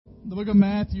the book of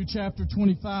Matthew, chapter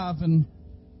 25. And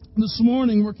this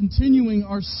morning we're continuing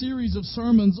our series of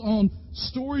sermons on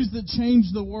stories that change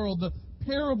the world, the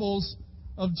parables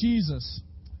of Jesus.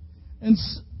 And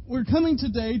we're coming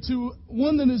today to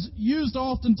one that is used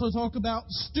often to talk about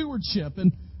stewardship.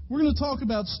 And we're going to talk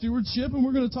about stewardship, and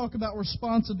we're going to talk about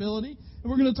responsibility,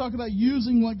 and we're going to talk about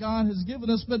using what God has given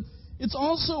us. But it's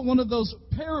also one of those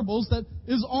parables that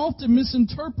is often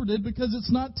misinterpreted because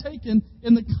it's not taken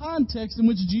in the context in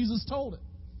which Jesus told it.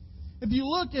 If you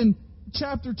look in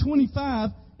chapter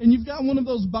 25, and you've got one of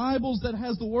those Bibles that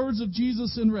has the words of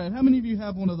Jesus in red. How many of you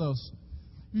have one of those?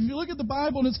 If you look at the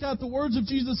Bible and it's got the words of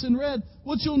Jesus in red,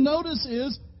 what you'll notice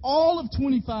is all of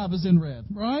 25 is in red,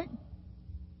 right?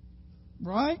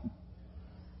 Right?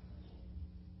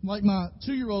 Like my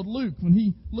 2-year-old Luke, when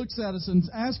he looks at us and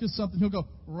asks us something, he'll go,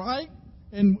 right?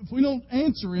 And if we don't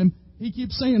answer him, he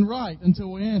keeps saying right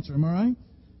until we answer him, all right?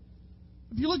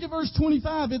 If you look at verse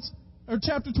 25,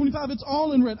 chapter 25, it's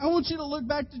all in red. I want you to look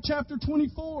back to chapter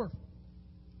 24.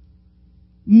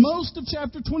 Most of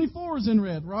chapter 24 is in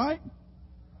red, right?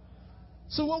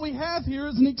 So what we have here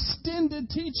is an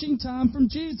extended teaching time from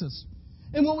Jesus.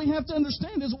 And what we have to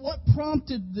understand is what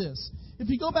prompted this. If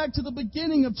you go back to the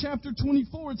beginning of chapter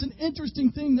 24, it's an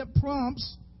interesting thing that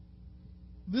prompts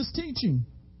this teaching.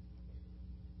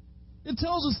 It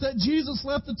tells us that Jesus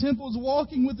left the temple, was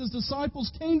walking with his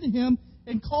disciples, came to him,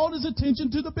 and called his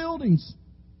attention to the buildings.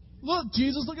 Look,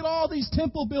 Jesus, look at all these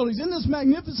temple buildings. Isn't this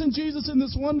magnificent, Jesus? Isn't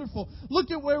this wonderful?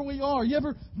 Look at where we are. You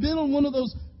ever been on one of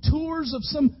those tours of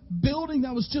some building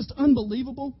that was just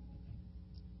unbelievable?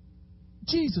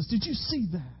 Jesus, did you see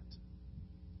that?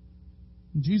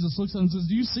 And Jesus looks at him and says,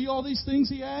 do you see all these things,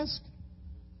 he asked?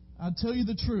 I tell you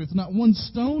the truth. Not one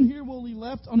stone here will be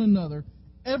left on another.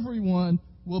 Everyone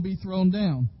will be thrown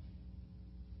down.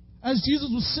 As Jesus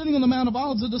was sitting on the Mount of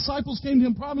Olives, the disciples came to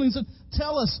him privately and said,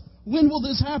 tell us, when will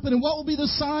this happen? And what will be the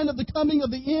sign of the coming of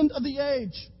the end of the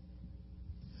age?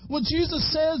 What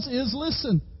Jesus says is,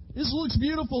 listen, this looks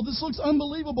beautiful, this looks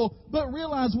unbelievable, but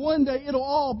realize one day it'll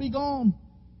all be gone.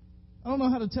 I don't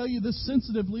know how to tell you this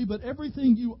sensitively, but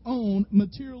everything you own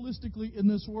materialistically in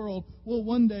this world will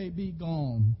one day be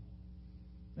gone.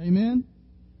 Amen?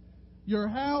 Your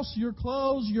house, your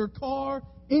clothes, your car,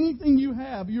 anything you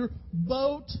have, your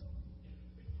boat,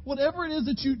 whatever it is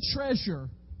that you treasure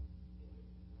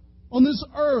on this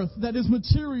earth that is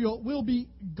material will be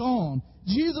gone.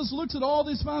 Jesus looks at all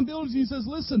these fine buildings and he says,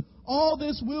 listen, all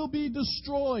this will be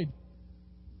destroyed.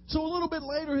 So a little bit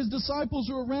later, his disciples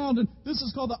are around, and this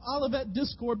is called the Olivet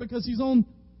Discord because he's on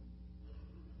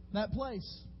that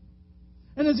place.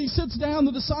 And as he sits down,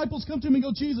 the disciples come to him and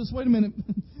go, Jesus, wait a minute.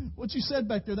 What you said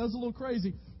back there, that was a little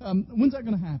crazy. When's that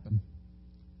going to happen?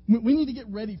 We need to get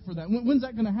ready for that. When's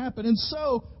that going to happen? And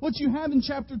so what you have in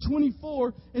chapter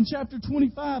 24 and chapter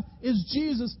 25 is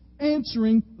Jesus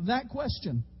answering that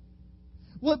question.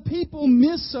 What people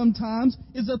miss sometimes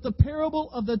is that the parable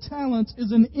of the talents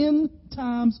is an end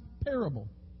times parable.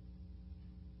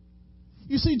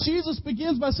 You see, Jesus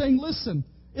begins by saying, listen,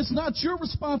 it's not your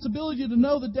responsibility to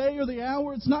know the day or the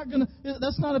hour.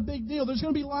 That's not a big deal. There's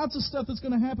going to be lots of stuff that's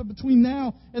going to happen between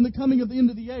now and the coming of the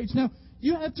end of the age. Now,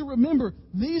 you have to remember,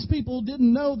 these people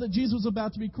didn't know that Jesus was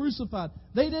about to be crucified.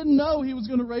 They didn't know he was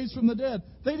going to raise from the dead.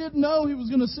 They didn't know he was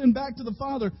going to send back to the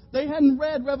Father. They hadn't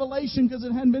read Revelation because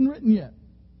it hadn't been written yet.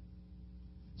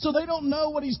 So they don't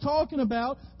know what he's talking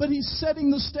about, but he's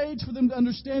setting the stage for them to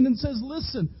understand and says,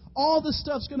 listen, all this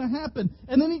stuff's going to happen.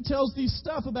 And then he tells these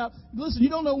stuff about, listen, you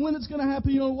don't know when it's going to happen,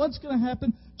 you don't know what's going to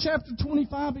happen. Chapter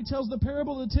 25, he tells the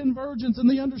parable of the 10 virgins, and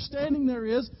the understanding there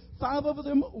is 5 of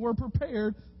them were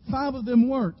prepared, 5 of them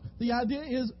weren't. The idea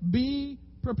is be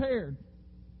prepared.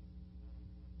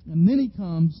 And then he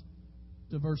comes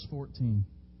to verse 14.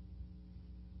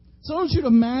 So I want you to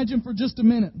imagine for just a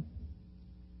minute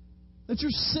that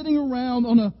you're sitting around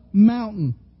on a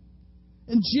mountain,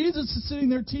 and Jesus is sitting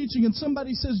there teaching, and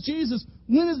somebody says, Jesus,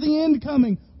 when is the end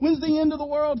coming? When's the end of the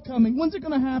world coming? When's it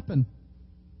going to happen?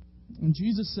 And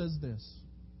Jesus says this,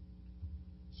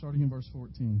 starting in verse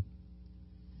 14.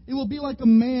 It will be like a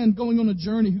man going on a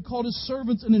journey who called his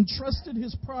servants and entrusted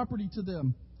his property to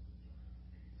them.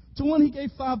 To one he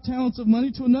gave 5 talents of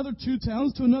money, to another 2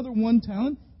 talents, to another 1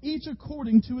 talent, each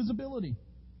according to his ability.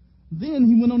 Then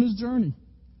he went on his journey.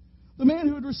 The man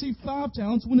who had received 5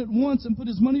 talents went at once and put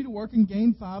his money to work and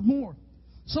gained 5 more.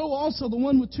 So also the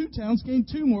one with 2 talents gained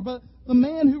 2 more. But the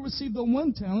man who received the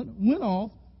 1 talent went off,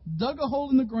 dug a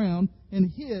hole in the ground, and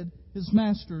hid his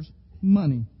master's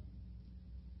money.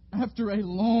 After a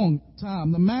long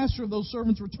time, the master of those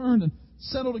servants returned and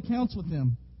settled accounts with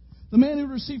them. The man who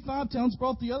received 5 talents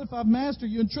brought the other 5. Master,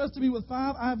 you entrusted me with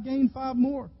 5. I have gained 5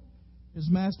 more. His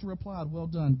master replied, "Well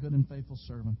done, good and faithful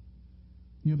servant.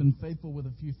 You have been faithful with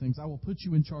a few things. I will put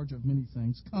you in charge of many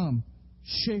things. Come,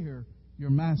 share your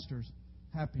master's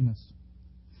happiness."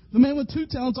 The man with 2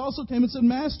 talents also came and said,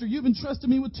 "Master, you've entrusted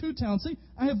me with 2 talents. See,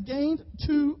 I have gained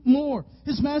 2 more."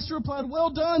 His master replied, "Well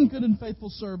done, good and faithful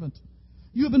servant.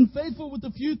 You have been faithful with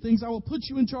a few things. I will put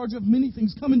you in charge of many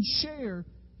things. Come and share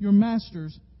your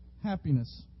master's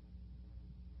happiness."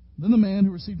 Then the man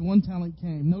who received 1 talent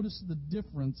came. Notice the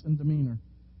difference in demeanor.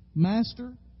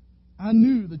 "Master, I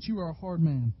knew that you are a hard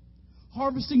man,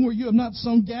 harvesting where you have not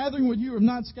sown, gathering where you have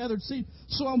not scattered seed.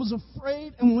 So I was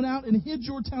afraid and went out and hid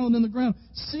your talent in the ground.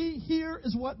 See, here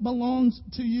is what belongs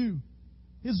to you."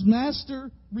 His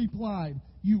master replied,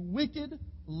 "You wicked,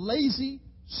 lazy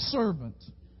servant.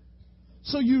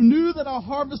 So you knew that I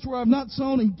harvest where I have not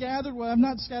sown and gathered where I have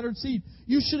not scattered seed.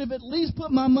 You should have at least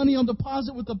put my money on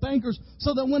deposit with the bankers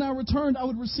so that when I returned I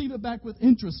would receive it back with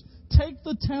interest. Take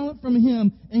the talent from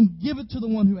him and give it to the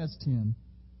one who has 10.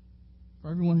 For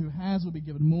everyone who has will be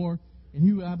given more, and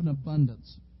he will have an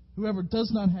abundance. Whoever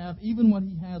does not have, even what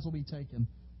he has will be taken.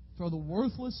 Throw the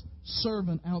worthless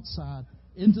servant outside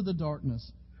into the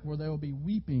darkness, where there will be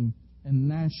weeping and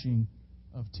gnashing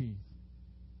of teeth."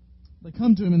 They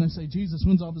come to him and they say, "Jesus,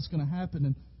 when's all this going to happen?"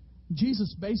 And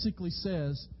Jesus basically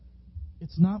says,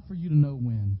 it's not for you to know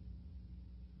when.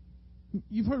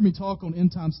 You've heard me talk on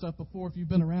end time stuff before if you've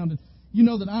been around, and you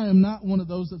know that I am not one of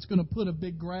those that's going to put a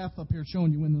big graph up here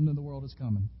showing you when the end of the world is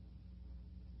coming.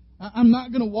 I'm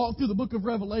not going to walk through the book of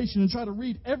Revelation and try to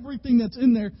read everything that's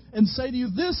in there and say to you,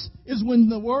 this is when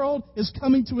the world is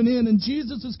coming to an end and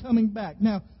Jesus is coming back.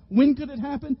 Now, when could it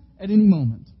happen? At any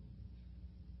moment.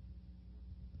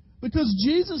 Because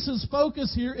Jesus'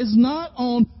 focus here is not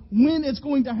on when it's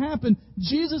going to happen.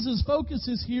 Jesus' focus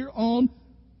is here on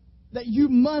that you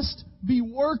must be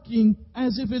working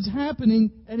as if it's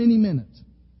happening at any minute.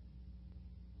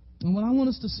 And what I want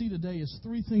us to see today is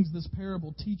 3 things this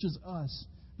parable teaches us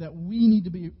that we need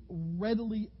to be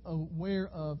readily aware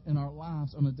of in our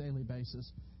lives on a daily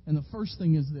basis. And the first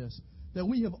thing is this, that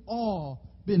we have all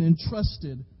been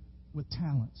entrusted with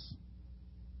talents.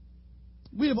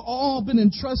 We have all been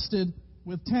entrusted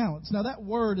with talents. Now, that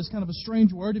word is kind of a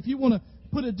strange word. If you want to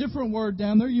put a different word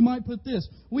down there, you might put this.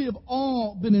 We have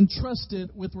all been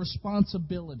entrusted with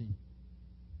responsibility.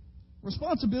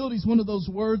 Responsibility is one of those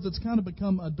words that's kind of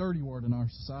become a dirty word in our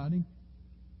society.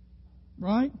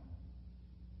 Right?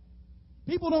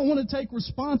 People don't want to take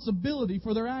responsibility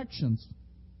for their actions.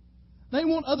 They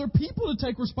want other people to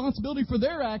take responsibility for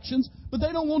their actions, but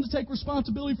they don't want to take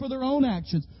responsibility for their own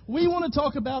actions. We want to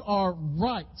talk about our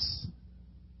rights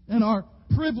and our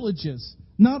privileges,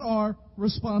 not our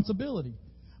responsibility.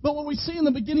 But what we see in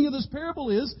the beginning of this parable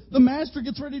is the master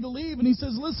gets ready to leave, and he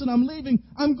says, "Listen, I'm leaving.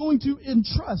 I'm going to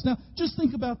entrust." Now, just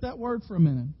think about that word for a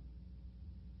minute.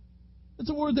 It's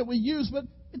a word that we use, but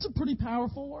it's a pretty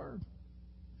powerful word.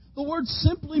 The word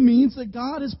simply means that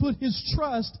God has put His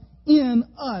trust in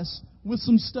us with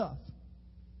some stuff.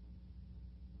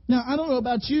 Now, I don't know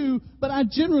about you, but I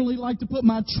generally like to put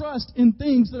my trust in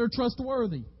things that are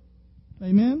trustworthy.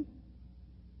 Amen?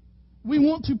 We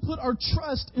want to put our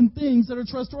trust in things that are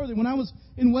trustworthy. When I was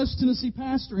in West Tennessee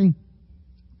pastoring,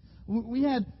 we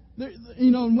had,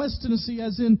 in West Tennessee,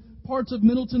 as in parts of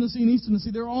Middle Tennessee and East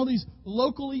Tennessee, there are all these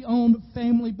locally owned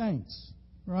family banks,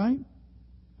 right?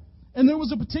 And there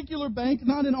was a particular bank,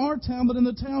 not in our town, but in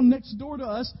the town next door to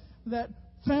us, that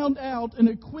found out in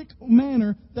a quick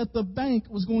manner that the bank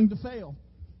was going to fail.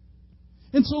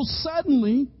 And so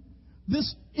suddenly,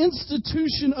 this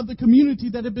institution of the community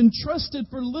that had been trusted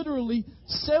for literally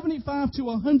 75 to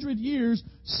 100 years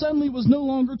suddenly was no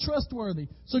longer trustworthy.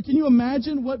 So can you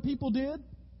imagine what people did?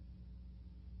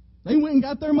 They went and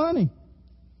got their money.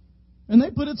 And they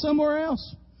put it somewhere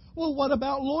else. Well, what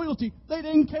about loyalty? They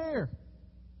didn't care.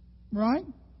 Right?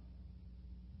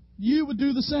 You would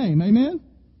do the same. Amen?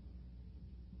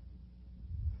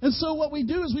 And so what we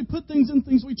do is we put things in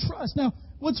things we trust. Now,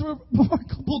 what's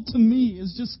remarkable to me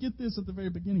is, just get this at the very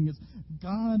beginning, is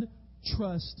God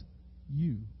trusts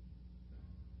you.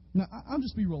 Now, I'll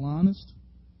just be real honest.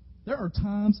 There are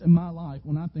times in my life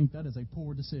when I think that is a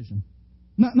poor decision.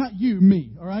 Not you,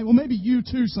 me, all right? Well, maybe you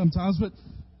too sometimes, but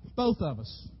both of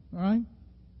us, all right?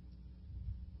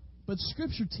 But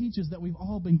Scripture teaches that we've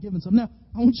all been given some. Now,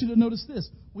 I want you to notice this.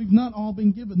 We've not all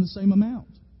been given the same amount.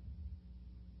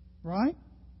 Right?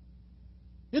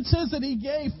 It says that He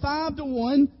gave 5 to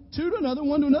one, 2 to another,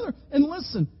 1 to another. And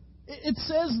listen, it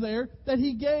says there that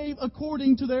He gave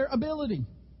according to their ability.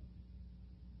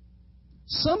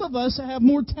 Some of us have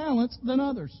more talents than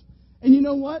others. And you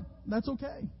know what? That's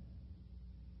okay.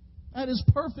 That is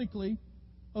perfectly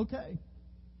okay.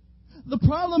 The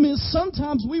problem is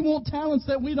sometimes we want talents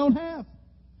that we don't have.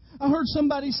 I heard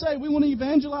somebody say we want to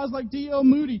evangelize like D.L.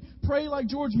 Moody, pray like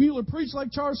George Mueller, preach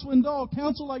like Charles Swindoll,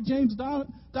 counsel like James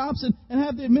Dobson, and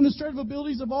have the administrative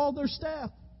abilities of all their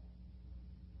staff.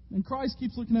 And Christ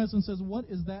keeps looking at us and says, what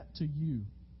is that to you?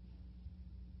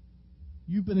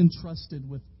 You've been entrusted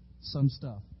with some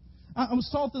stuff. I was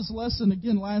taught this lesson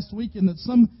again last weekend that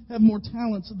some have more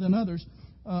talents than others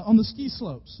on the ski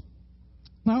slopes.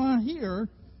 Now I hear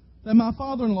that my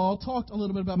father-in-law talked a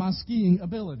little bit about my skiing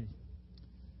ability.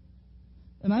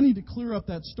 And I need to clear up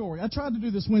that story. I tried to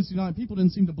do this Wednesday night. People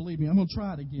didn't seem to believe me. I'm going to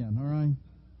try it again, all right?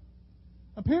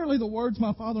 Apparently the words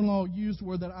my father-in-law used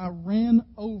were that I ran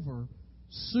over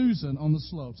Susan on the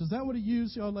slopes. Is that what he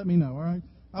used? Y'all let me know, all right?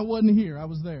 I wasn't here. I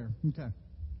was there. Okay.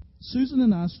 Susan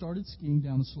and I started skiing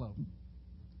down the slope.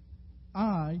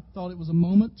 I thought it was a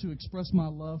moment to express my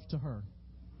love to her.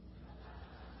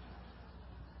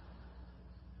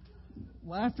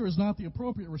 Laughter is not the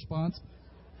appropriate response.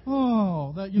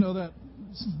 Oh, that's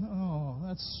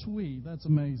sweet. That's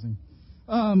amazing.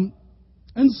 And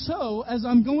so, as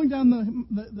I'm going down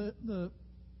the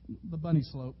bunny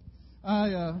slope,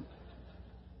 I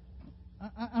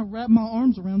wrap my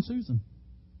arms around Susan.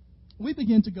 We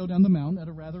begin to go down the mountain at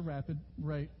a rather rapid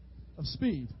rate of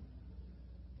speed.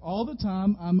 All the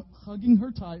time, I'm hugging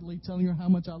her tightly, telling her how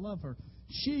much I love her.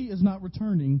 She is not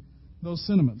returning those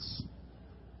sentiments.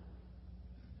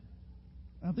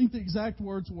 I think the exact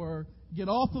words were, get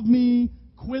off of me,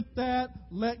 quit that,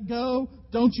 let go,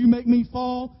 don't you make me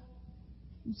fall.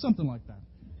 Something like that.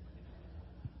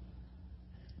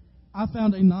 I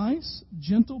found a nice,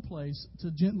 gentle place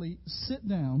to gently sit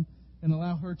down and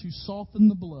allow her to soften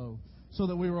the blow so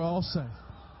that we were all safe.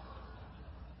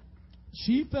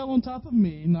 She fell on top of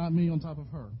me, not me on top of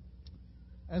her.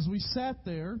 As we sat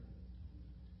there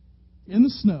in the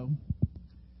snow,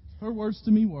 her words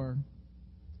to me were,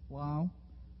 wow,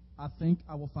 I think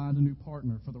I will find a new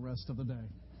partner for the rest of the day.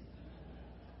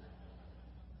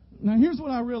 Now, here's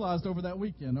what I realized over that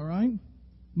weekend, all right?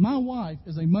 My wife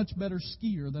is a much better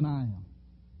skier than I am.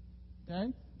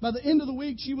 Okay? By the end of the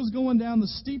week, she was going down the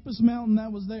steepest mountain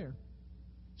that was there.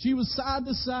 She was side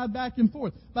to side, back and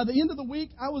forth. By the end of the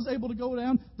week, I was able to go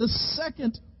down the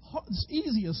second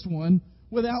easiest one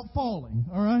without falling,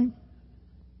 all right?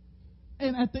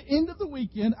 And at the end of the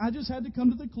weekend, I just had to come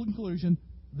to the conclusion,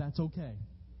 that's okay.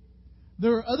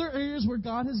 There are other areas where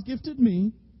God has gifted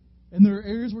me, and there are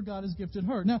areas where God has gifted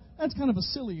her. Now, that's kind of a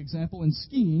silly example in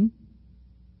skiing.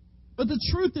 But the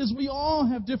truth is we all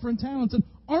have different talents. And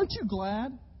aren't you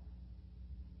glad?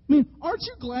 I mean, aren't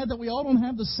you glad that we all don't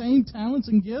have the same talents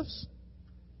and gifts?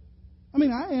 I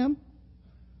mean, I am.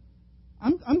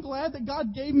 I'm glad that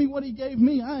God gave me what He gave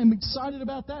me. I am excited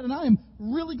about that, and I am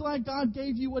really glad God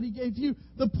gave you what He gave you.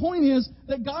 The point is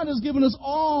that God has given us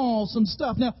all some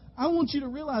stuff. Now, I want you to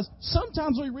realize,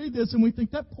 sometimes we read this and we think,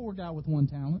 that poor guy with one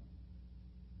talent.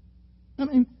 I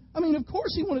mean, of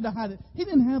course He wanted to hide it. He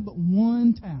didn't have but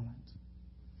one talent.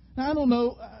 Now, I don't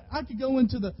know, I could go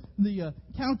into the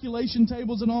calculation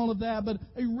tables and all of that, but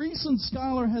a recent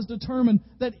scholar has determined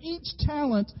that each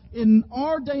talent in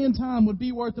our day and time would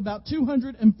be worth about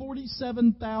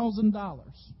 $247,000.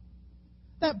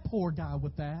 That poor guy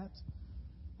with that.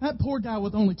 That poor guy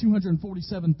with only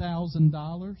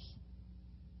 $247,000.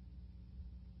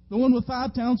 The one with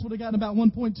 5 talents would have gotten about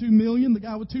 $1.2 million. The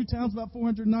guy with 2 talents, about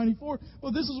 $494,000.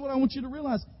 Well, this is what I want you to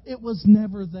realize. It was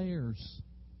never theirs.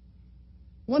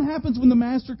 What happens when the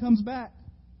master comes back?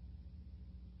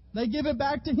 They give it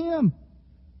back to him.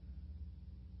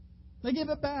 They give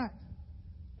it back.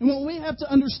 And what we have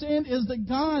to understand is that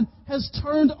God has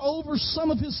turned over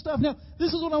some of His stuff. Now,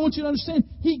 this is what I want you to understand.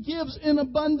 He gives in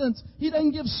abundance. He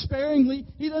doesn't give sparingly.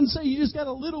 He doesn't say you just got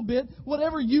a little bit.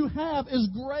 Whatever you have is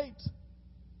great.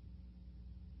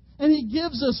 And He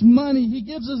gives us money. He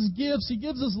gives us gifts. He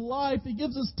gives us life. He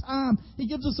gives us time. He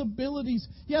gives us abilities.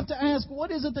 You have to ask, what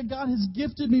is it that God has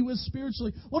gifted me with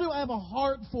spiritually? What do I have a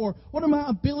heart for? What are my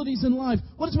abilities in life?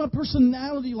 What is my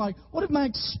personality like? What have my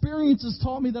experiences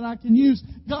taught me that I can use?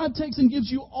 God takes and gives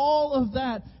you all of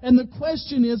that. And the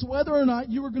question is whether or not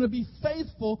you are going to be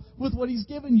faithful with what He's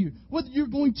given you. Whether you're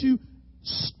going to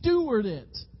steward it,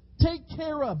 take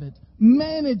care of it,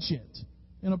 manage it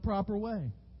in a proper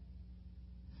way.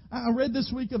 I read this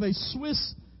week of a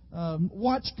Swiss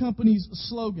watch company's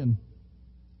slogan.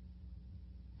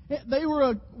 They were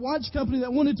a watch company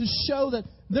that wanted to show that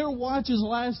their watches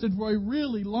lasted for a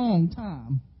really long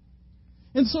time.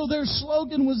 And so their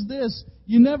slogan was this: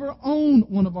 you never own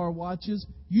one of our watches,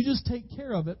 you just take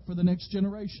care of it for the next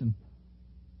generation.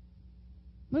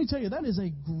 Let me tell you, that is a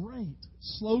great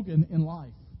slogan in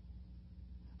life.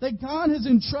 That God has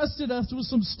entrusted us with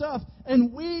some stuff,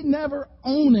 and we never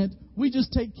own it. We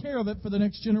just take care of it for the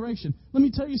next generation. Let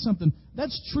me tell you something.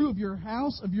 That's true of your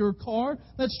house, of your car.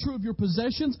 That's true of your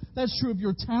possessions. That's true of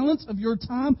your talents, of your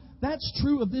time. That's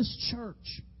true of this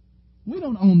church. We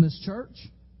don't own this church.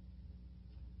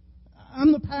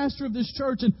 I'm the pastor of this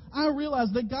church, and I realize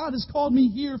that God has called me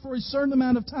here for a certain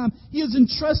amount of time. He has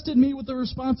entrusted me with the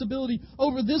responsibility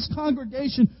over this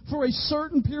congregation for a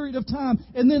certain period of time,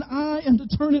 and then I am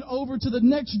to turn it over to the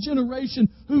next generation,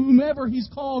 whomever He's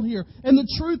called here. And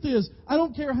the truth is, I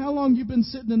don't care how long you've been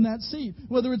sitting in that seat,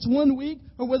 whether it's 1 week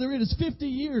or whether it is 50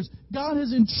 years, God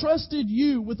has entrusted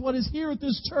you with what is here at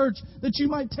this church that you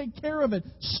might take care of it,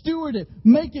 steward it,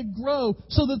 make it grow,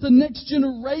 so that the next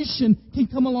generation can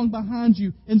come along behind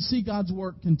you and see God's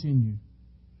work continue.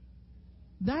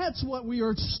 That's what we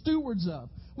are stewards of.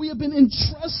 We have been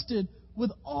entrusted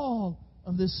with all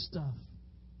of this stuff.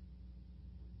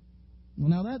 Well,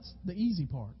 now that's the easy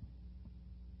part.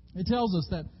 It tells us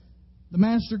that the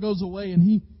master goes away and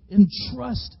he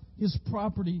entrusts his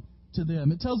property to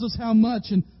them. It tells us how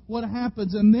much and what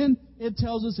happens. And then it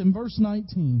tells us in verse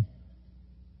 19,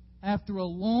 after a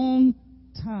long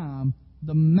time,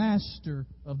 the master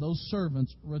of those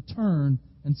servants returned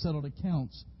and settled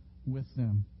accounts with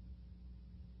them.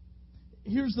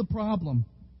 Here's the problem.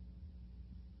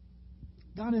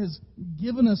 God has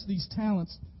given us these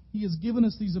talents. He has given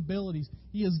us these abilities.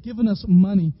 He has given us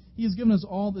money. He has given us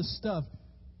all this stuff.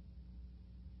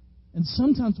 And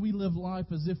sometimes we live life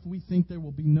as if we think there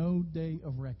will be no day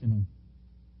of reckoning.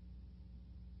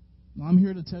 Well, I'm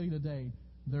here to tell you today,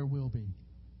 there will be.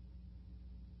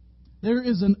 There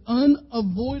is an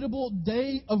unavoidable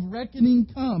day of reckoning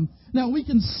come. Now, we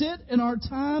can sit in our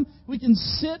time, we can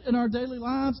sit in our daily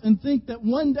lives and think that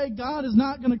one day God is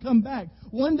not going to come back.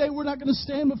 One day we're not going to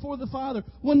stand before the Father.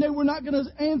 One day we're not going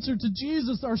to answer to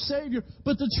Jesus, our Savior.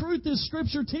 But the truth is,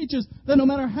 Scripture teaches that no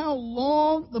matter how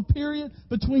long the period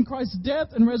between Christ's death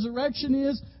and resurrection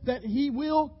is, that He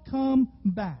will come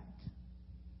back.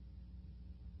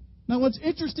 Now, what's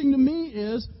interesting to me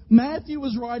is Matthew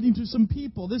was writing to some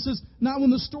people. This is not when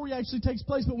the story actually takes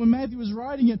place, but when Matthew was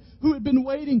writing it, who had been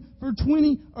waiting for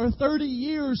 20 or 30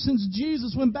 years since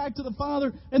Jesus went back to the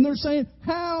Father, and they're saying,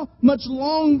 how much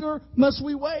longer must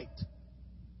we wait?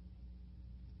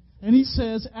 And he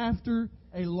says, after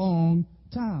a long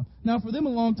time. Now, for them, a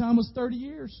long time was 30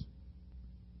 years.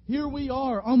 Here we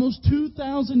are, almost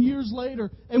 2,000 years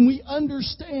later, and we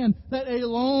understand that a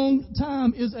long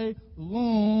time is a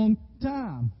long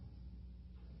time.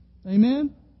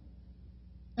 Amen?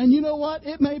 And you know what?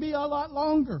 It may be a lot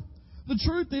longer. The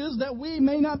truth is that we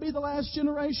may not be the last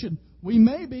generation. We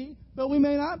may be, but we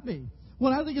may not be.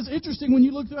 What I think is interesting when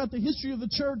you look throughout the history of the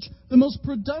church, the most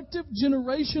productive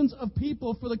generations of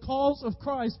people for the cause of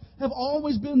Christ have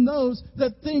always been those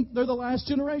that think they're the last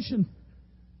generation.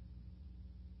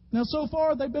 Now, so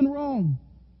far, they've been wrong.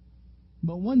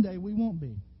 But one day, we won't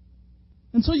be.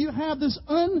 And so you have this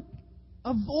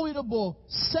unavoidable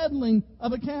settling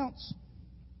of accounts.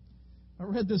 I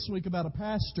read this week about a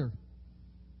pastor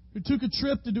who took a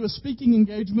trip to do a speaking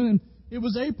engagement, and it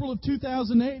was April of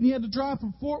 2008, and he had to drive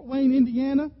from Fort Wayne,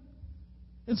 Indiana.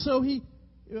 And so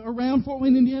around Fort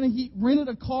Wayne, Indiana, he rented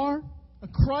a car, a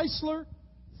Chrysler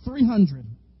 300.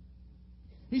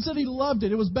 He said he loved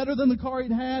it. It was better than the car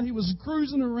he'd had. He was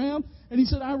cruising around. And he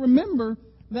said, I remember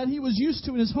that he was used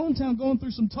to in his hometown going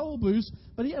through some toll booths,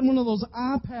 but he had one of those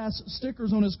iPass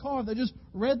stickers on his car. They just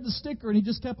read the sticker and he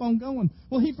just kept on going.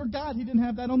 Well, he forgot he didn't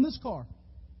have that on this car.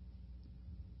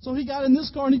 So he got in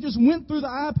this car and he just went through the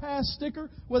iPass sticker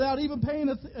without even paying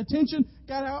attention,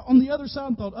 got out on the other side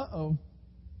and thought, uh-oh,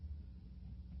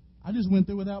 I just went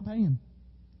through without paying.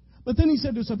 But then he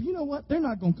said to himself, you know what? They're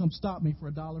not going to come stop me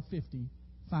for $1.50.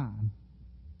 Fine.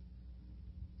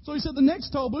 So he said the next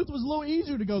toll booth was a little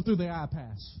easier to go through the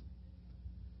iPass.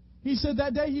 He said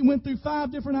that day he went through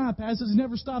 5 different iPasses. He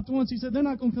never stopped once. He said, they're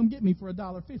not going to come get me for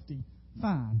 $1.50.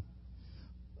 Fine.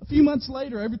 A few months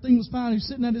later, everything was fine. He was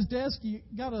sitting at his desk. He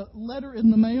got a letter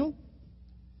in the mail.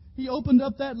 He opened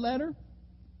up that letter,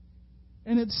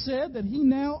 and it said that he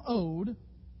now owed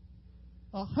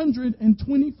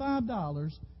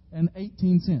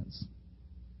 $125.18.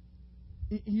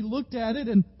 He looked at it,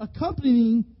 and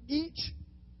accompanying each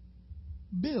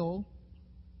bill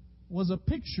was a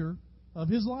picture of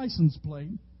his license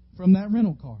plate from that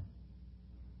rental car.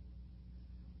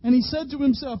 And he said to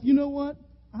himself, you know what?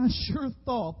 I sure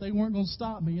thought they weren't going to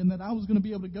stop me and that I was going to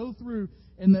be able to go through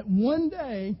and that one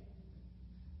day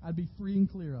I'd be free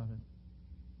and clear of it.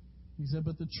 He said,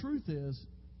 but the truth is,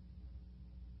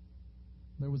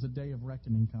 there was a day of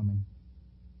reckoning coming.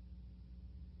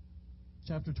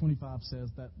 chapter 25 says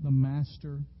that the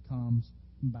master comes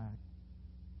back.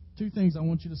 Two things I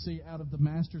want you to see out of the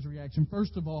master's reaction.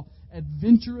 First of all,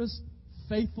 adventurous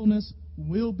faithfulness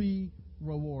will be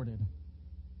rewarded.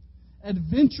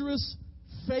 Adventurous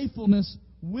faithfulness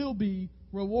will be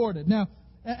rewarded. Now,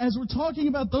 as we're talking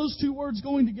about those two words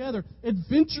going together,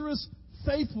 adventurous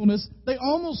faithfulness, they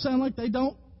almost sound like they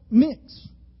don't mix.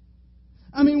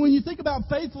 I mean, when you think about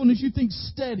faithfulness, you think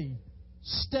steady,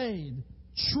 staid,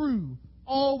 true,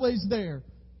 always there,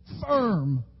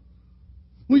 firm.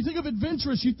 When you think of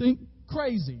adventurous, you think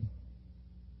crazy,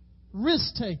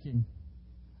 risk-taking,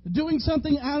 doing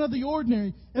something out of the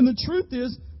ordinary. And the truth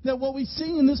is that what we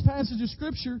see in this passage of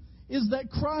Scripture is that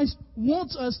Christ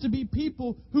wants us to be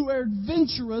people who are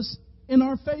adventurous in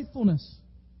our faithfulness.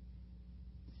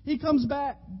 He comes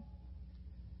back.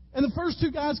 And the first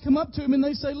two guys come up to him and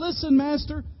they say, "Listen,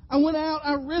 Master, I went out,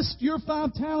 I risked your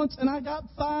 5 talents, and I got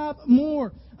 5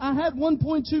 more. I had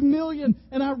 1.2 million,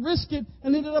 and I risked it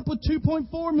and ended up with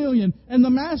 2.4 million. And the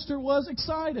master was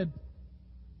excited."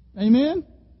 Amen?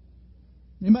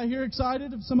 Anybody here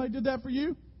excited if somebody did that for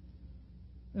you?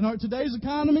 In today's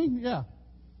economy? Yeah.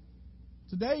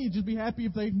 Today, you'd just be happy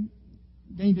if they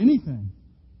gained anything.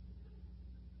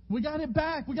 We got it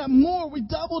back. We got more. We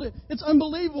doubled it. It's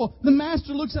unbelievable. The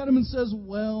master looks at him and says,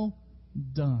 "Well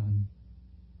done.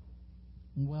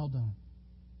 Well done."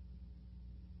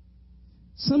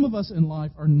 Some of us in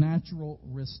life are natural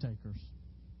risk takers.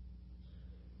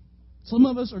 Some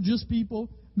of us are just people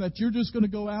that you're just going to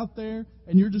go out there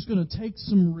and you're just going to take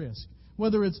some risk.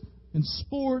 Whether it's in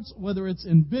sports, whether it's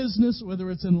in business,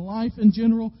 whether it's in life in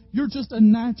general, you're just a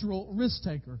natural risk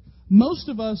taker. Most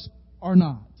of us are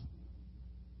not.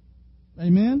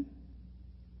 Amen?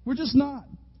 We're just not.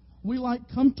 We like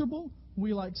comfortable.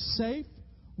 We like safe.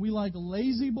 We like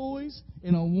lazy boys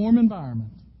in a warm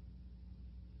environment.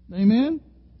 Amen?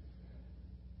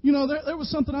 You know, there was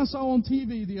something I saw on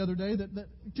TV the other day that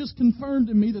just confirmed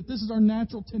to me that this is our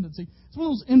natural tendency. It's one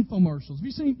of those infomercials. Have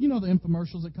you seen, the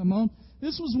infomercials that come on?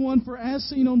 This was one for As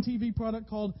Seen on TV product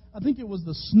called, I think it was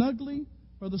the Snuggly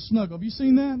or the Snuggle. Have you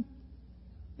seen that?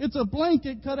 It's a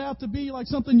blanket cut out to be like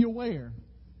something you wear.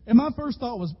 And my first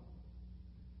thought was,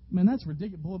 man, that's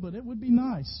ridiculous, boy, but it would be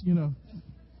nice,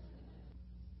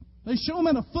 They show them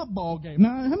at a football game.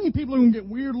 Now, how many people are going to get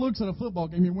weird looks at a football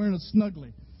game? You're wearing a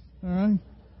Snuggly. All right?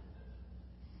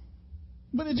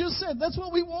 But it just said, that's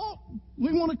what we want.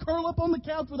 We want to curl up on the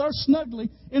couch with our Snuggly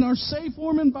in our safe,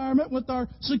 warm environment with our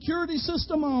security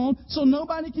system on so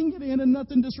nobody can get in and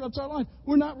nothing disrupts our life.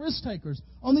 We're not risk takers.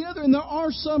 On the other hand, there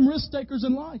are some risk takers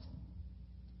in life.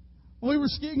 When we were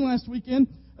skiing last weekend,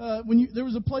 there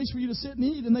was a place for you to sit and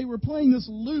eat, and they were playing this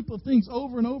loop of things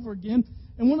over and over again.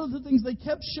 And one of the things they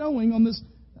kept showing on this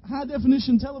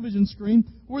high-definition television screen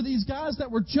were these guys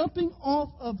that were jumping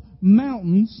off of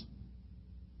mountains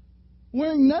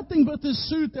wearing nothing but this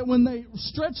suit that when they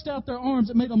stretched out their arms,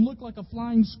 it made them look like a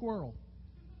flying squirrel.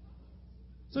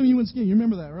 Some of you went skiing. You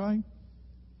remember that, right?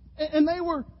 And they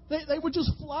would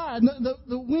just fly. And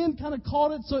the wind kind of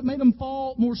caught it, so it made them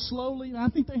fall more slowly. And I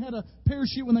think they had a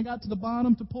parachute when they got to the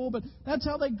bottom to pull, but that's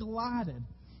how they glided.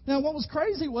 Now, what was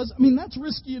crazy was, that's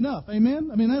risky enough.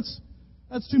 Amen?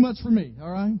 That's too much for me,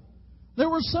 all right? There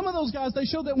were some of those guys they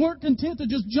showed that weren't content to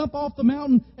just jump off the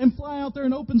mountain and fly out there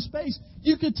in open space.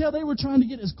 You could tell they were trying to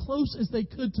get as close as they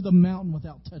could to the mountain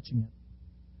without touching it.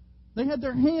 They had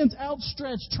their hands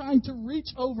outstretched trying to reach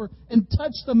over and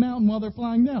touch the mountain while they're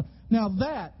flying down. Now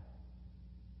that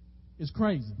is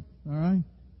crazy, all right?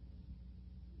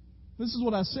 This is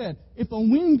what I said. If a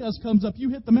wind gust comes up,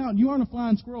 you hit the mountain, you aren't a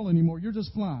flying squirrel anymore. You're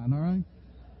just flying, all right?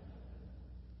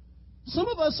 Some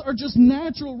of us are just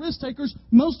natural risk takers.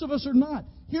 Most of us are not.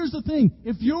 Here's the thing.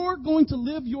 If you're going to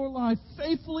live your life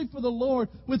faithfully for the Lord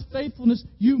with faithfulness,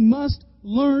 you must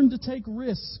learn to take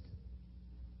risk.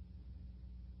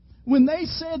 When they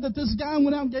said that this guy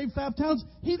went out and gave 5 talents,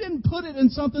 he didn't put it in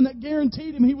something that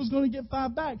guaranteed him he was going to get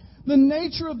 5 back. The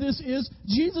nature of this is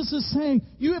Jesus is saying,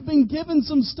 you have been given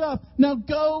some stuff. Now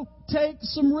go take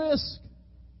some risk.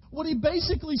 What he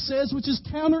basically says, which is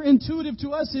counterintuitive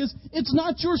to us, is it's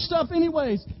not your stuff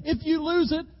anyways. If you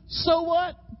lose it, so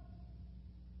what?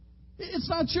 It's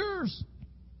not yours.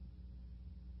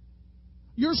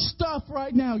 Your stuff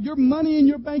right now, your money in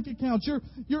your bank account,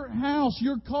 your house,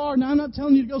 your car. Now, I'm not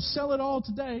telling you to go sell it all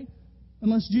today,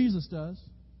 unless Jesus does.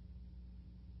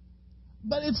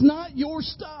 But it's not your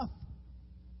stuff.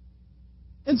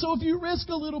 And so if you risk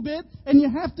a little bit and you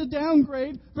have to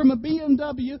downgrade from a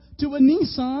BMW to a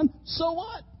Nissan, so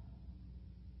what?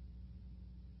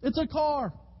 It's a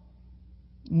car.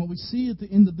 And what we see at the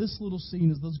end of this little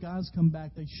scene is those guys come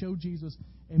back, they show Jesus,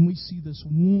 and we see this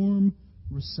warm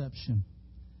reception.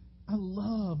 I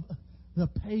love the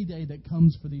payday that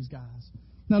comes for these guys.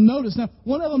 Now notice,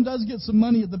 one of them does get some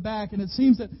money at the back, and it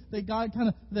seems that God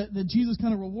that Jesus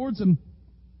kind of rewards them.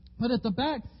 But at the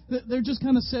back, they're just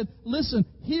kind of said, listen,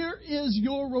 here is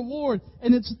your reward.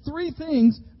 And it's three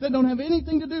things that don't have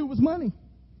anything to do with money.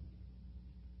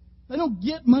 They don't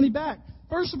get money back.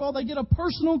 First of all, they get a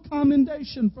personal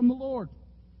commendation from the Lord.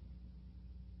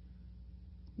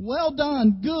 Well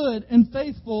done, good and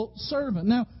faithful servant.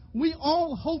 Now, we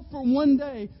all hope for one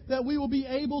day that we will be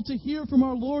able to hear from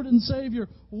our Lord and Savior,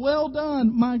 well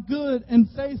done, my good and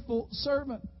faithful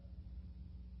servant.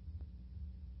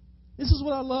 This is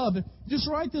what I love. Just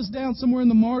write this down somewhere in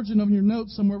the margin of your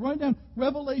notes somewhere. Write down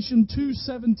Revelation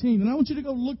 2:17. And I want you to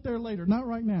go look there later, not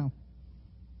right now.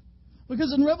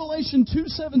 Because in Revelation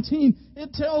 2:17,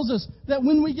 it tells us that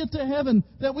when we get to heaven,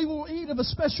 that we will eat of a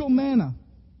special manna.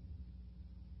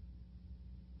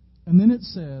 And then it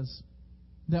says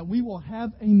that we will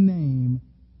have a name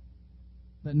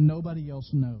that nobody else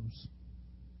knows.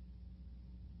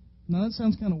 Now that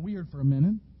sounds kind of weird for a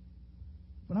minute,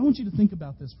 but I want you to think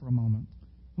about this for a moment.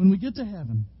 When we get to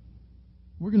heaven,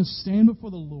 we're going to stand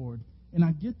before the Lord, and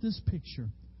I get this picture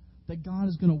that God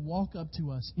is going to walk up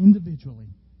to us individually,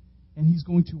 and He's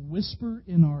going to whisper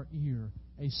in our ear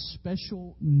a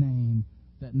special name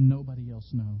that nobody else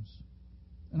knows.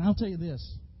 And I'll tell you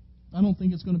this, I don't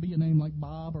think it's going to be a name like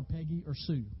Bob or Peggy or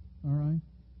Sue. All right?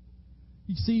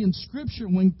 You see, in Scripture,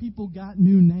 when people got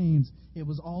new names, it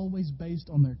was always based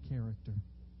on their character.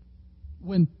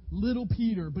 When little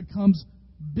Peter becomes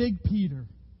Big Peter.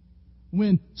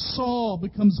 When Saul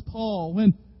becomes Paul.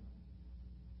 When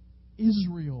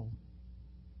Israel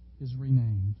is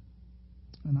renamed.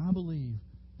 And I believe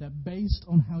that based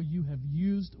on how you have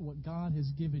used what God has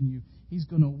given you, He's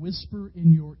going to whisper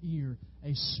in your ear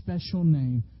a special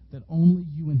name that only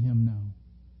you and Him know.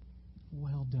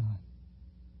 Well done,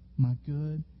 my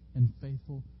good and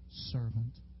faithful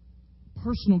servant.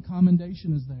 Personal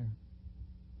commendation is there.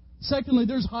 Secondly,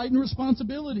 there's heightened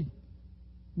responsibility.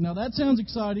 Now that sounds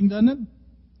exciting, doesn't it?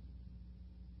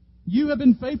 You have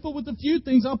been faithful with a few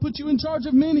things. I'll put you in charge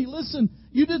of many. Listen,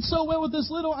 you did so well with this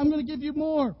little, I'm going to give you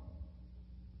more.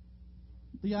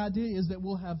 The idea is that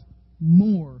we'll have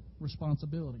more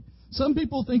responsibility. Some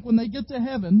people think when they get to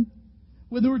heaven,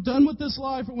 when we're done with this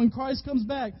life or when Christ comes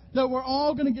back, that we're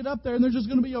all going to get up there and there's just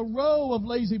going to be a row of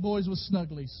lazy boys with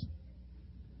snugglies.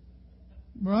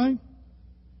 Right?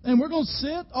 And we're going to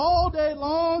sit all day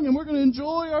long and we're going to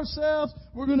enjoy ourselves.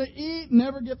 We're going to eat and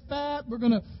never get fat. We're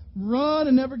going to run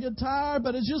and never get tired.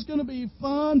 But it's just going to be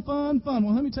fun, fun, fun.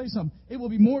 Well, let me tell you something. It will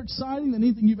be more exciting than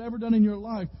anything you've ever done in your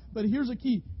life. But here's a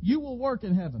key. You will work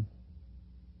in heaven.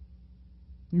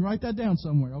 You write that down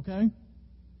somewhere, okay?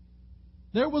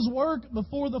 There was work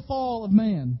before the fall of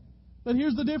man. But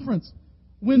here's the difference.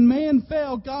 When man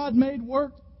fell, God made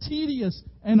work tedious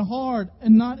and hard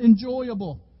and not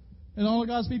enjoyable. And all of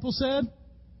God's people said,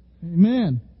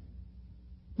 amen.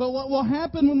 But what will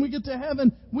happen when we get to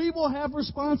heaven, we will have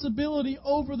responsibility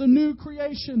over the new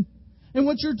creation. And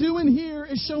what you're doing here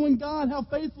is showing God how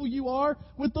faithful you are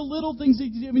with the little things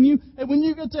He's given you. And when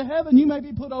you get to heaven, you may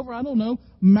be put over, I don't know,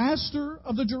 master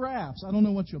of the giraffes. I don't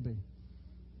know what you'll be.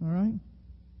 All right?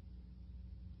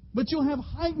 But you'll have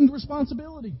heightened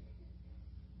responsibility.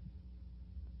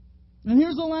 And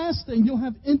here's the last thing. You'll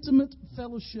have intimate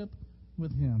fellowship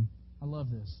with Him. I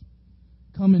love this.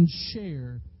 Come and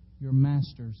share your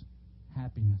Master's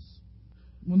happiness.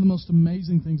 One of the most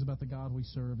amazing things about the God we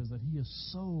serve is that He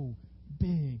is so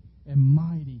big and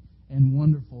mighty and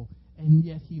wonderful, and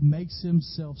yet He makes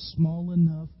Himself small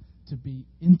enough to be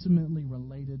intimately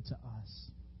related to us.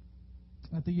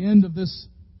 At the end of this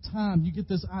time, you get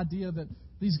this idea that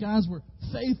these guys were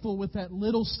faithful with that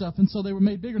little stuff, and so they were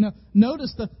made bigger. Now,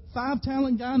 notice the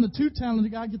 5-talent guy and the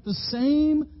 2-talent guy get the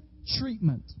same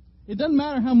treatment. It doesn't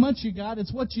matter how much you got,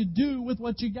 it's what you do with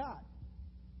what you got.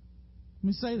 Let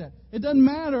me say that. It doesn't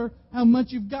matter how much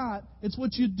you've got, it's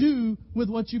what you do with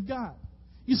what you've got.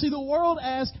 You see, the world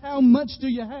asks, how much do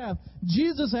you have?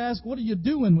 Jesus asks, what are you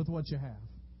doing with what you have?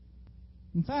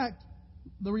 In fact,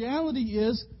 the reality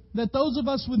is that those of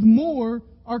us with more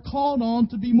are called on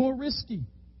to be more risky.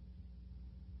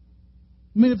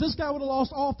 I mean, if this guy would have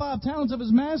lost all 5 talents of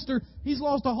his master, he's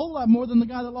lost a whole lot more than the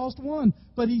guy that lost 1.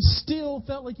 But he still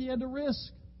felt like he had to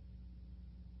risk.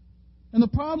 And the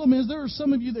problem is there are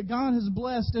some of you that God has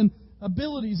blessed in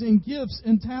abilities, in gifts,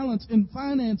 in talents, in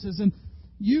finances. And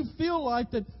you feel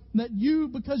like that you,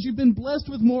 because you've been blessed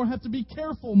with more, have to be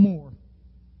careful more.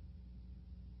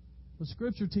 But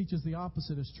Scripture teaches the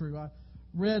opposite is true. I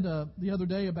read the other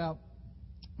day about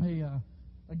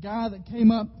a guy that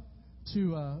came up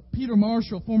to Peter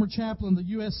Marshall, former chaplain of the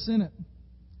U.S. Senate.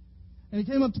 And he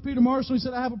came up to Peter Marshall and he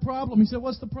said, I have a problem. He said,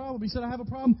 what's the problem? He said, I have a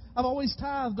problem. I've always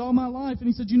tithed all my life. And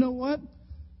he said, you know what?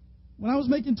 When I was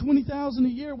making $20,000 a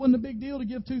year, it wasn't a big deal to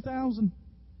give $2,000.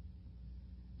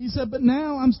 He said, but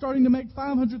now I'm starting to make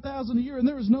 $500,000 a year, and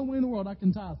there is no way in the world I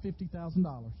can tithe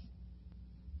 $50,000.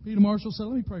 Peter Marshall said,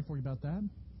 let me pray for you about that.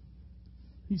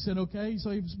 He said, okay. So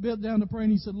he bent down to pray,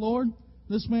 and he said, Lord,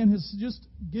 this man has just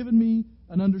given me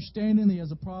an understanding that he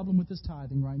has a problem with his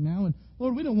tithing right now. And,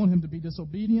 Lord, we don't want him to be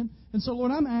disobedient. And so,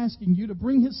 Lord, I'm asking you to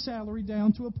bring his salary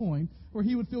down to a point where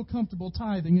he would feel comfortable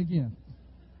tithing again.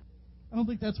 I don't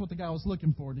think that's what the guy was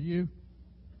looking for, do you?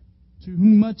 To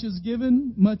whom much is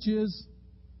given, much is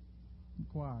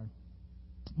required.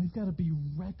 We've got to be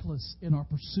reckless in our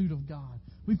pursuit of God.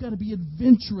 We've got to be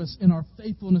adventurous in our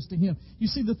faithfulness to Him. You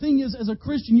see, the thing is, as a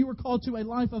Christian, you were called to a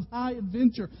life of high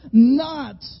adventure,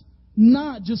 not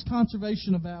just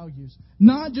conservation of values,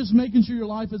 not just making sure your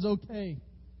life is okay.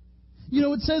 You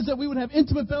know, it says that we would have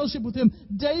intimate fellowship with Him.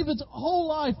 David's whole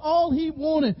life, all he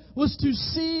wanted was to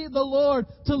see the Lord,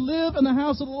 to live in the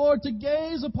house of the Lord, to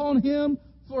gaze upon Him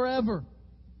forever.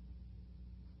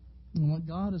 And what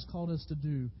God has called us to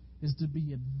do is to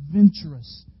be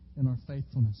adventurous in our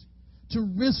faithfulness, to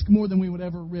risk more than we would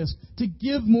ever risk, to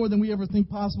give more than we ever think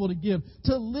possible to give,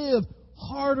 to live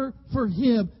harder for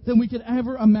Him than we could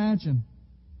ever imagine.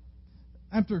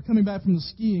 After coming back from the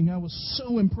skiing, I was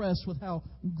so impressed with how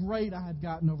great I had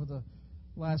gotten over the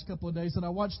last couple of days that I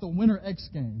watched the Winter X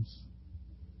Games.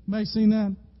 Anybody seen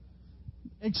that?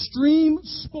 Extreme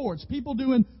sports. People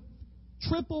doing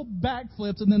triple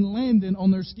backflips and then landing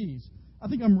on their skis. I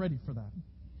think I'm ready for that.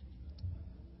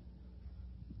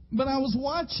 But I was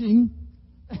watching,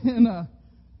 and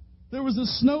there was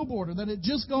a snowboarder that had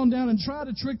just gone down and tried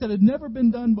a trick that had never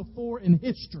been done before in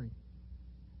history.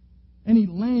 And he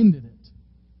landed it.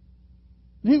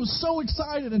 And he was so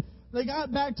excited, and they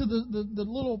got back to the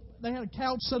little, they had a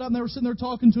couch set up, and they were sitting there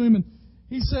talking to him, and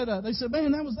he said, they said,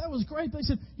 man, that was great. They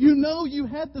said, you know you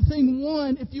had the thing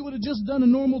won if you would have just done a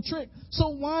normal trick. So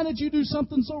why did you do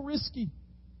something so risky?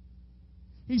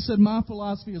 He said, my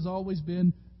philosophy has always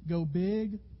been go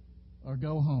big or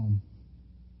go home.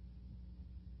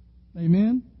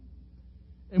 Amen?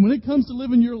 And when it comes to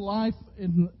living your life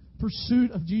in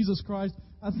pursuit of Jesus Christ,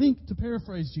 I think, to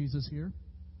paraphrase Jesus here,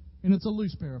 and it's a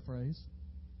loose paraphrase,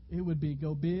 it would be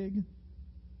go big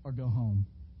or go home.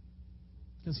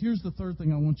 Because here's the third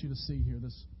thing I want you to see here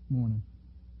this morning.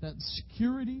 That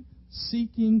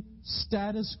security-seeking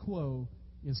status quo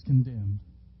is condemned.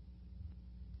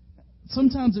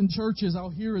 Sometimes in churches I'll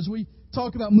hear as we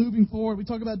talk about moving forward, we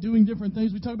talk about doing different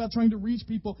things, we talk about trying to reach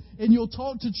people, and you'll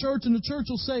talk to church, and the church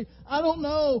will say, I don't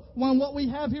know why what we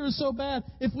have here is so bad.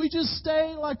 If we just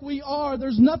stay like we are,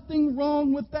 there's nothing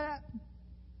wrong with that.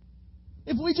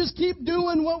 If we just keep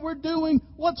doing what we're doing,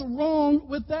 what's wrong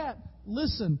with that?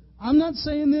 Listen, I'm not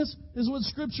saying this is what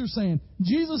Scripture's saying.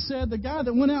 Jesus said the guy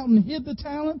that went out and hid the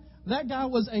talent, that guy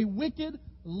was a wicked,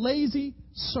 lazy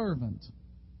servant.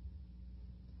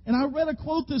 And I read a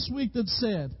quote this week that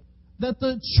said that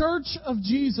the church of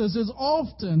Jesus is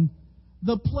often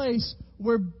the place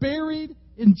where buried,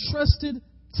 entrusted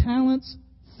talents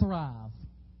thrive.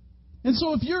 And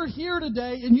so if you're here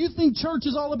today and you think church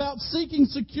is all about seeking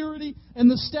security and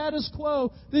the status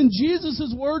quo, then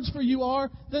Jesus' words for you are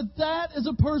that is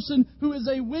a person who is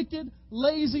a wicked,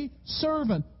 lazy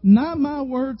servant. Not my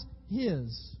words,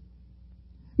 His.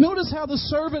 Notice how the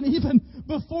servant, even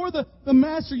before the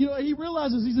master, he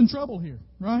realizes he's in trouble here,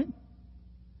 right?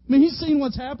 I mean, he's seen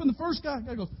what's happened. The first guy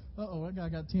goes, uh-oh, that guy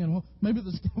got 10. Well, maybe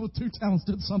this guy with 2 talents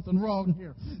did something wrong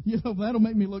here. That'll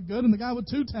make me look good. And the guy with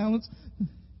 2 talents,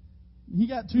 he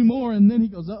got 2 more, and then he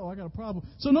goes, uh-oh, I got a problem.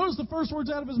 So notice the first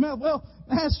words out of his mouth, well,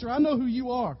 Master, I know who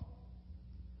you are.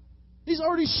 He's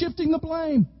already shifting the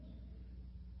blame.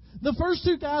 The first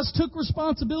 2 guys took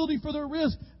responsibility for their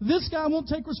risk. This guy won't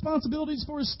take responsibilities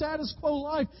for his status quo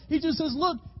life. He just says,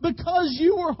 look, because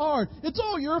you were hard, it's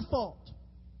all your fault.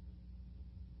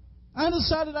 I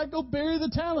decided I'd go bury the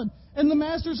talent. And the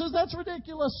master says, that's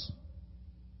ridiculous.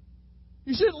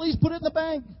 You should at least put it in the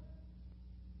bank.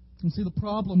 And see, the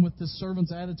problem with this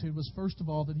servant's attitude was, first of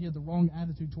all, that he had the wrong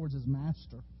attitude towards his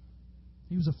master.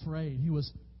 He was afraid. He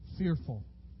was fearful.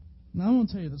 Now, I want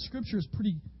to tell you that Scripture is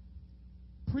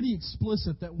pretty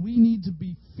explicit that we need to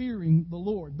be fearing the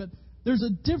Lord. But there's a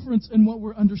difference in what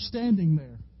we're understanding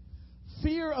there.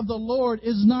 Fear of the Lord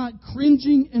is not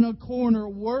cringing in a corner,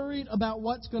 worried about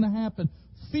what's going to happen.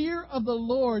 Fear of the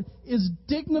Lord is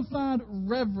dignified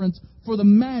reverence for the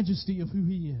majesty of who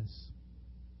He is.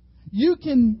 You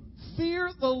can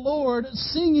fear the Lord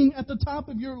singing at the top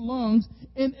of your lungs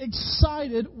in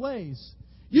excited ways.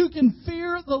 You can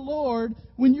fear the Lord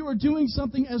when you are doing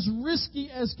something as risky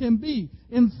as can be.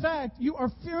 In fact, you are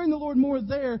fearing the Lord more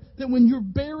there than when you're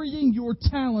burying your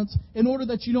talents in order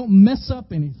that you don't mess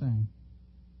up anything.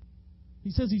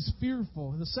 He says he's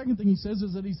fearful. The second thing he says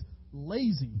is that he's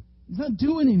lazy. He's not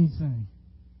doing anything.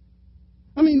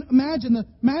 I mean, imagine the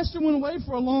master went away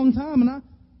for a long time, and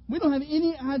we don't have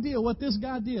any idea what this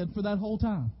guy did for that whole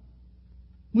time.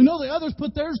 We know the others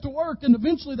put theirs to work, and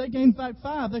eventually they gained back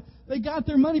 5. They got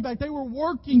their money back. They were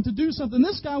working to do something.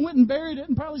 This guy went and buried it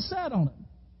and probably sat on it.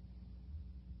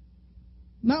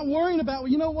 Not worrying about,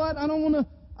 well, you know what, I don't want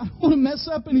to mess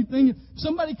up anything. If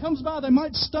somebody comes by, they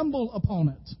might stumble upon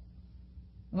it.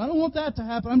 And I don't want that to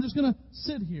happen. I'm just going to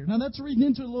sit here. Now, that's reading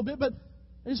into it a little bit, but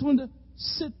I just wanted to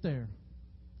sit there.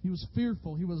 He was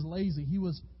fearful. He was lazy. He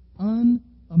was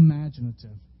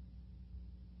unimaginative.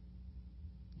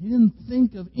 He didn't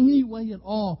think of any way at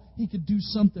all he could do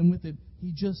something with it.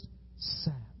 He just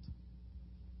sat.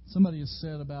 Somebody has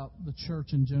said about the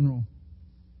church in general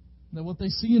that what they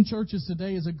see in churches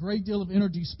today is a great deal of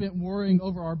energy spent worrying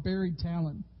over our buried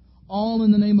talent. All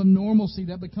in the name of normalcy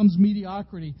that becomes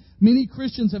mediocrity. Many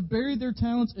Christians have buried their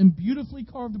talents in beautifully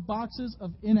carved boxes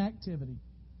of inactivity.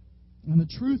 And the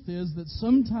truth is that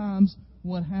sometimes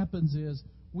what happens is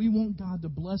we want God to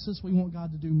bless us, we want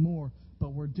God to do more,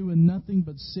 but we're doing nothing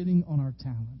but sitting on our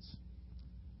talents.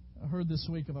 I heard this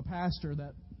week of a pastor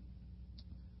that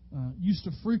used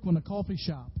to frequent a coffee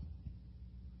shop.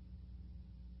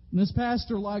 And this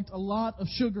pastor liked a lot of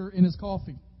sugar in his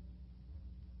coffee.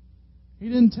 He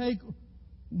didn't take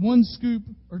 1 scoop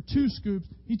or 2 scoops.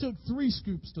 He took 3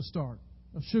 scoops to start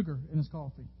of sugar in his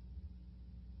coffee.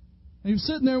 And he was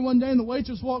sitting there one day, and the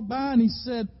waitress walked by, and he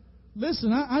said,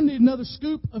 "Listen, I need another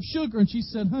scoop of sugar." And she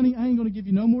said, "Honey, I ain't going to give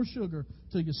you no more sugar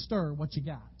till you stir what you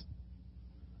got."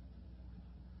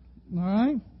 All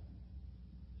right?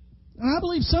 And I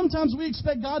believe sometimes we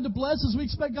expect God to bless us, we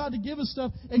expect God to give us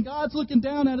stuff, and God's looking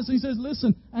down at us, and He says,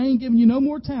 "Listen, I ain't giving you no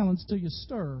more talents till you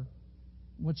stir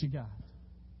what you got."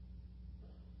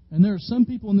 And there are some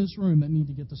people in this room that need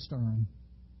to get to stirring.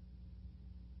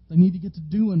 They need to get to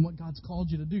doing what God's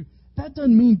called you to do. That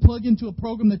doesn't mean plug into a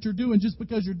program that you're doing just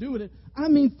because you're doing it. I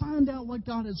mean, find out what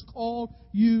God has called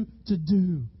you to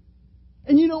do.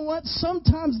 And you know what?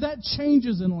 Sometimes that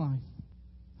changes in life.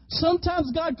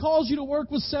 Sometimes God calls you to work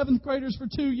with 7th graders for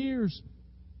 2 years.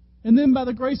 And then by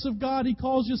the grace of God, He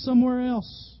calls you somewhere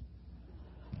else.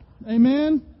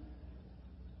 Amen?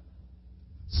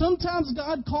 Sometimes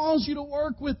God calls you to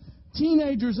work with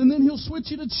teenagers, and then He'll switch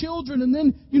you to children, and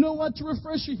then, you know what, to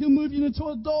refresh you, He'll move you into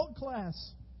an adult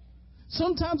class.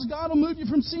 Sometimes God will move you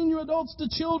from senior adults to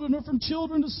children, or from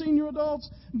children to senior adults.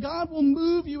 God will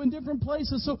move you in different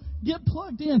places, so get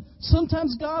plugged in.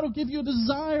 Sometimes God will give you a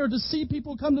desire to see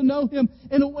people come to know Him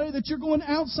in a way that you're going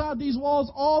outside these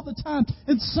walls all the time.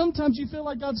 And sometimes you feel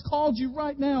like God's called you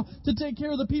right now to take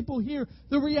care of the people here.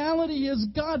 The reality is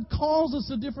God calls us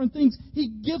to different things. He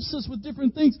gifts us with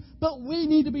different things. But we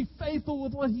need to be faithful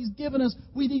with what He's given us.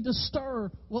 We need to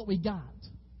stir what we got.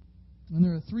 And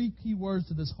there are 3 key words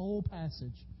to this whole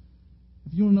passage.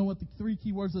 If you want to know what the 3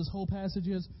 key words of this whole passage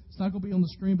is, it's not going to be on the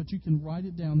screen, but you can write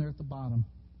it down there at the bottom.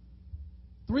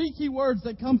 3 key words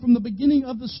that come from the beginning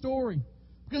of the story.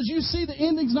 Because you see the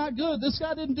ending's not good. This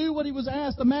guy didn't do what he was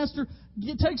asked. The master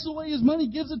takes away his money,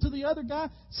 gives it to the other guy,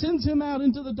 sends him out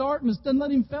into the darkness, doesn't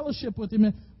let him fellowship with him.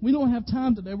 And we don't have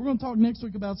time today. We're going to talk next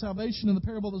week about salvation and the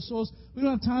parable of the soils. We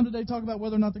don't have time today to talk about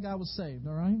whether or not the guy was saved,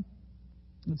 all right?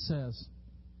 It says,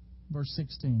 verse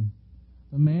 16,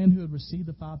 the man who had received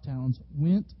the 5 talents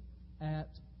went at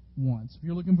once. If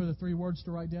you're looking for the 3 words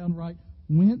to write down, write,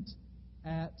 went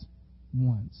at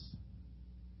once.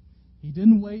 He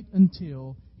didn't wait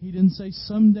until, he didn't say,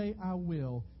 someday I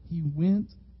will. He went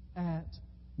at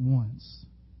once.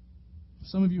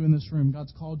 Some of you in this room,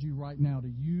 God's called you right now to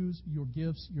use your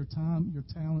gifts, your time, your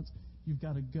talents. You've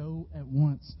got to go at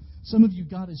once. Some of you,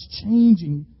 God is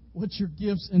changing what your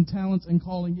gifts and talents and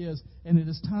calling is. And it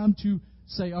is time to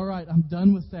say, all right, I'm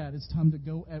done with that. It's time to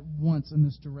go at once in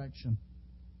this direction.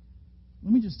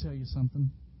 Let me just tell you something.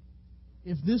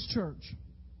 If this church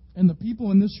and the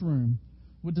people in this room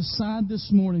would decide this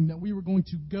morning that we were going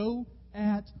to go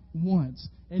at once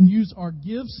and use our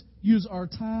gifts, use our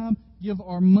time, give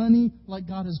our money like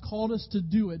God has called us to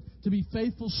do it, to be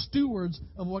faithful stewards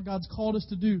of what God's called us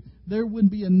to do, there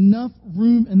wouldn't be enough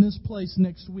room in this place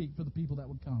next week for the people that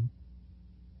would come.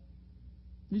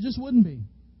 It just wouldn't be.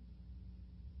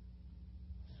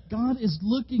 God is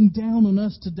looking down on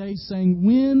us today saying,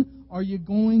 when are you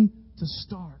going to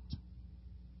start?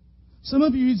 Some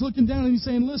of you, He's looking down and He's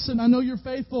saying, listen, I know you're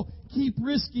faithful. Keep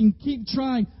risking. Keep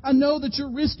trying. I know that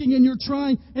you're risking and you're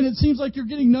trying, and it seems like you're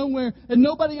getting nowhere, and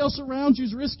nobody else around you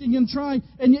is risking and trying,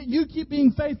 and yet you keep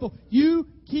being faithful. You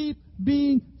keep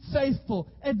being faithful,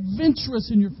 adventurous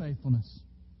in your faithfulness.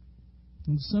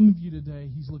 And some of you today,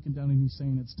 He's looking down and He's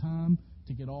saying, it's time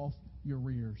to get off your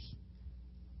rears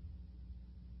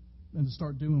and to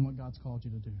start doing what God's called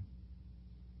you to do.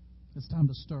 It's time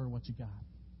to stir what you got.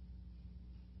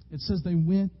 It says they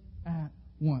went at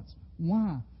once.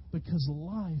 Why? Because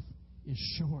life is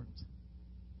short.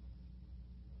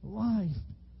 Life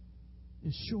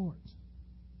is short.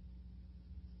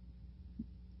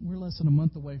 We're less than a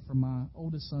month away from my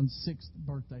oldest son's 6th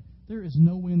birthday. There is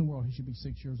no way in the world he should be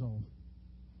 6 years old.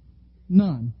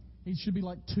 None. He should be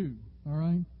like 2, all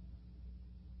right?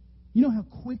 You know how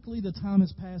quickly the time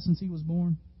has passed since he was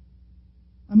born?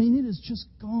 I mean, it has just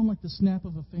gone like the snap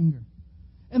of a finger.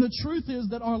 And the truth is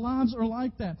that our lives are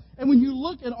like that. And when you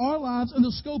look at our lives and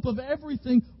the scope of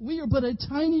everything, we are but a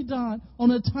tiny dot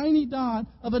on a tiny dot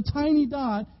of a tiny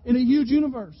dot in a huge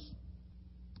universe.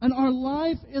 And our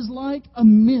life is like a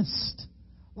mist,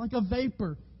 like a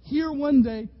vapor. Here one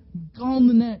day, gone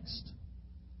the next.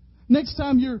 Next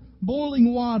time you're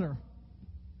boiling water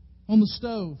on the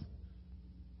stove,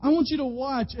 I want you to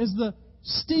watch as the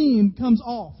steam comes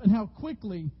off and how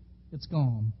quickly it's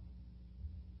gone.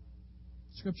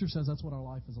 Scripture says that's what our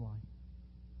life is like.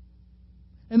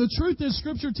 And the truth is,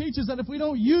 Scripture teaches that if we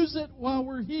don't use it while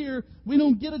we're here, we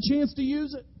don't get a chance to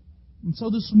use it. And so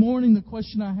this morning, the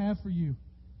question I have for you,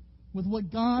 with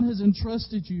what God has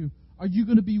entrusted you, are you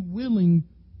going to be willing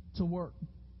to work?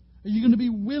 Are you going to be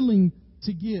willing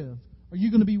to give? Are you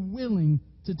going to be willing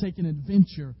to take an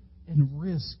adventure and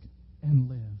risk and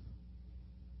live?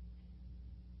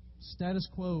 Status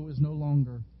quo is no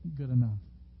longer good enough.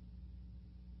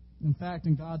 In fact,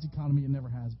 in God's economy, it never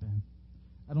has been.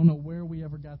 I don't know where we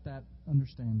ever got that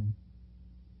understanding.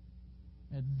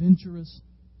 Adventurous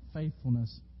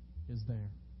faithfulness is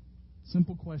there.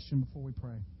 Simple question before we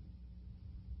pray.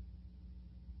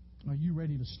 Are you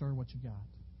ready to stir what you got?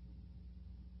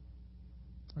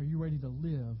 Are you ready to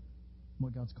live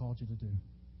what God's called you to do?